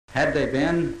Had they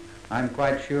been, I'm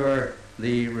quite sure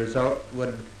the result would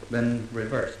have been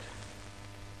reversed.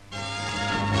 The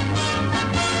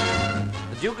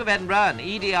Duke of Edinburgh and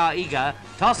E.D.R. Eager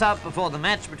toss up before the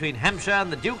match between Hampshire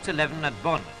and the Duke's 11 at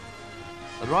Bournemouth.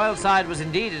 The royal side was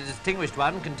indeed a distinguished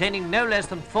one, containing no less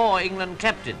than 4 England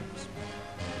captains.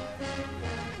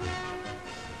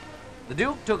 The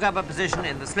Duke took up a position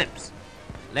in the slips.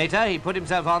 Later, he put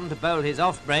himself on to bowl his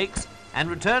off breaks and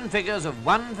returned figures of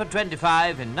 1 for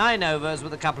 25 in 9 overs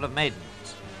with a couple of maidens.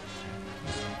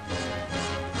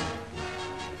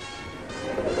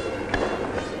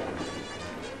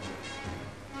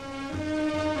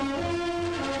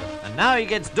 And now he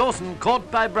gets Dawson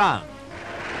caught by Brown.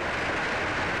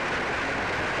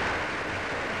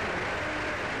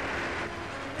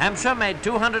 Hampshire made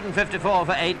 254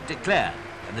 for 8 declare,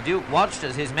 and the Duke watched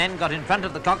as his men got in front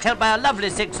of the clock, helped by a lovely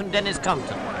 6 from Dennis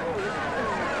Compton.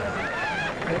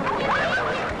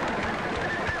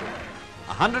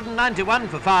 191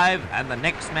 for 5, and the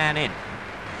next man in.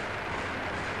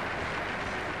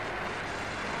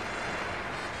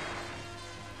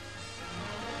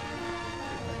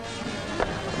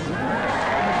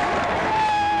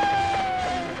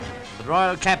 The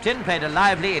royal captain played a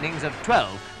lively innings of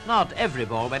 12. Not every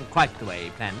ball went quite the way he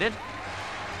planned it,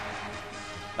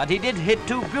 but he did hit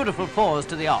 2 beautiful 4s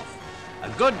to the off. A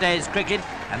good day's cricket,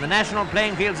 and the National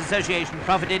Playing Fields Association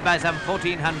profited by some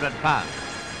 £1,400.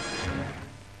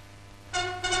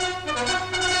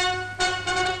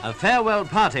 A farewell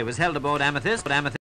party was held aboard Amethyst.